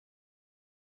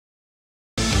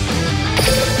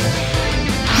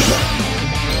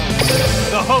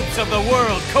of the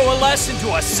world coalesce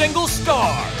into a single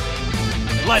star.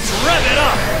 Let's rev it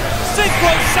up!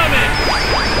 Synchro Summon!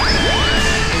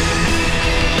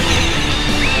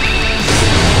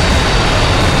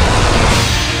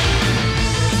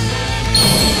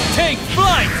 Take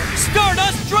flight!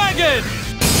 Stardust Dragon!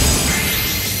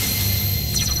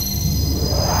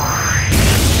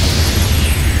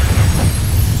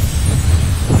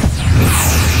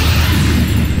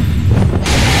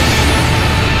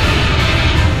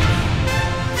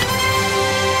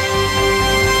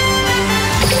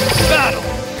 Battle!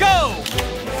 Go!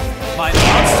 My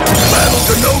monster... Battle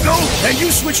to no-go, and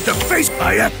you switch to face...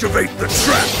 I activate the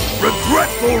trap.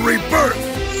 Regretful rebirth!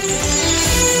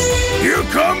 Here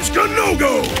comes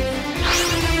Kanogo!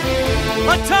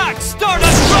 Attack!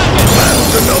 Stardust Dragon! Battle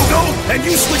to no-go, and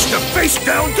you switch to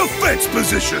face-down defense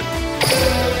position!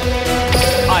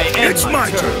 It's my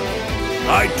turn.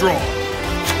 I draw.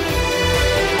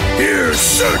 Here's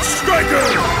Search Striker!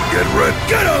 Get red,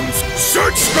 get 'em!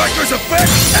 Search Striker's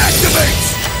effect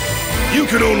activates! You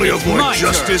can only avoid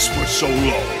justice for so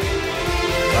long.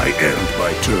 I end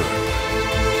my turn.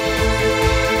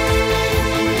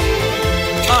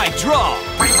 I draw!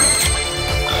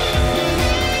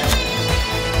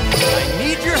 I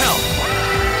need your help!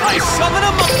 I summon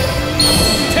a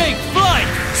Take flight!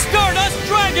 Stardust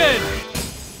Dragon!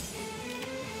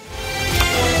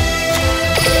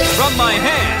 From my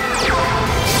hand,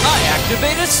 I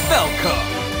activate a spell card.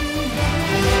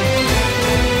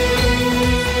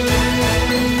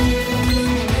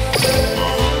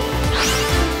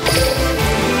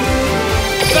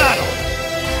 Battle!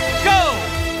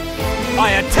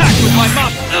 I attack with my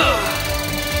mop.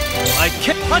 I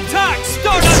can't attack!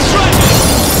 Stardust Dragon!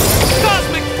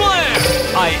 Cosmic Flare!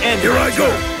 I end Here I go.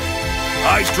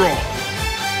 I draw.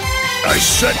 I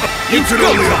set up. You can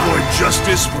only avoid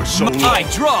justice for so long. I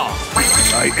draw.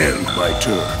 I end my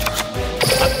turn.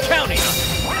 I'm counting on it.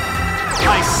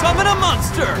 I summon a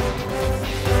monster.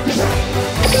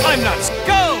 I'm not.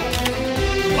 Go!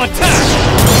 Attack!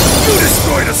 You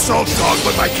destroyed Assault Dog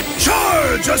with my...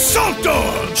 Charge, Assault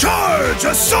Dog! Charge,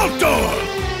 Assault Dog!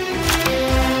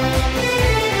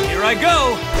 Here I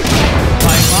go!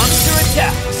 My monster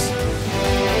attacks!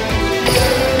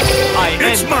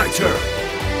 It's my turn!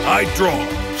 I draw.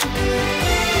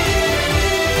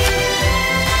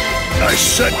 I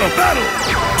set a battle!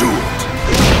 Do it!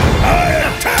 I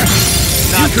attack!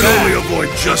 Not you can bad. only avoid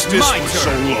justice My for turn.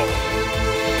 so long.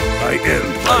 I end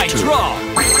my turn. I draw!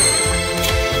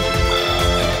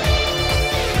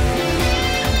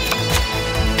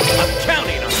 I'm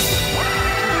counting on it.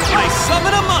 I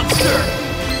summon a monster!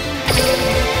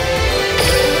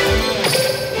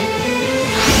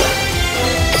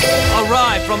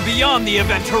 Arrive from beyond the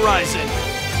event horizon!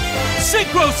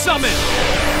 Synchro Summon!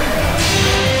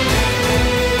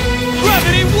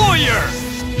 Gravity Warrior!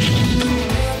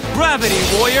 Gravity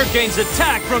Warrior gains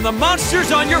attack from the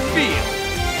monsters on your field.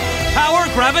 Power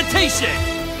Gravitation!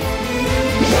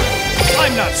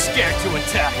 I'm not scared to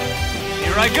attack.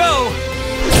 Here I go!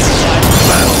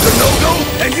 Battle to no-go,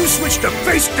 and you switch to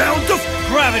face-down to...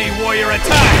 Gravity Warrior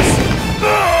attacks!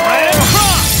 Grand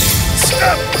Cross!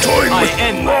 Stop toying I with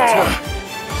end law! my turn.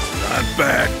 Not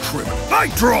bad, criminal. I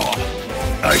draw!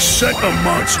 I set a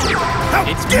monster! How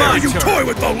It's dare my you turn. toy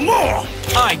with the law!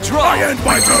 I draw! I end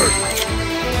my turn!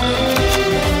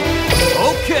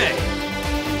 Okay!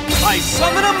 I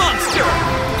summon a monster!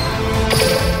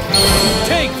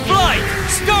 Take flight!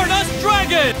 Stardust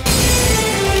Dragon!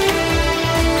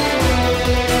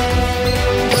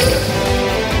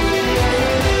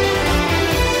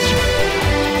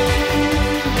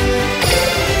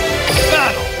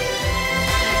 Battle!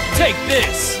 Take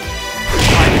this!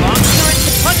 My monster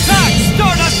attack!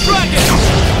 Stardust Dragon!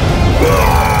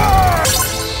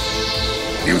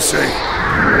 You say,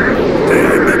 day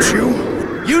I met you?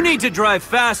 You need to drive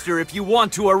faster if you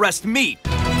want to arrest meat.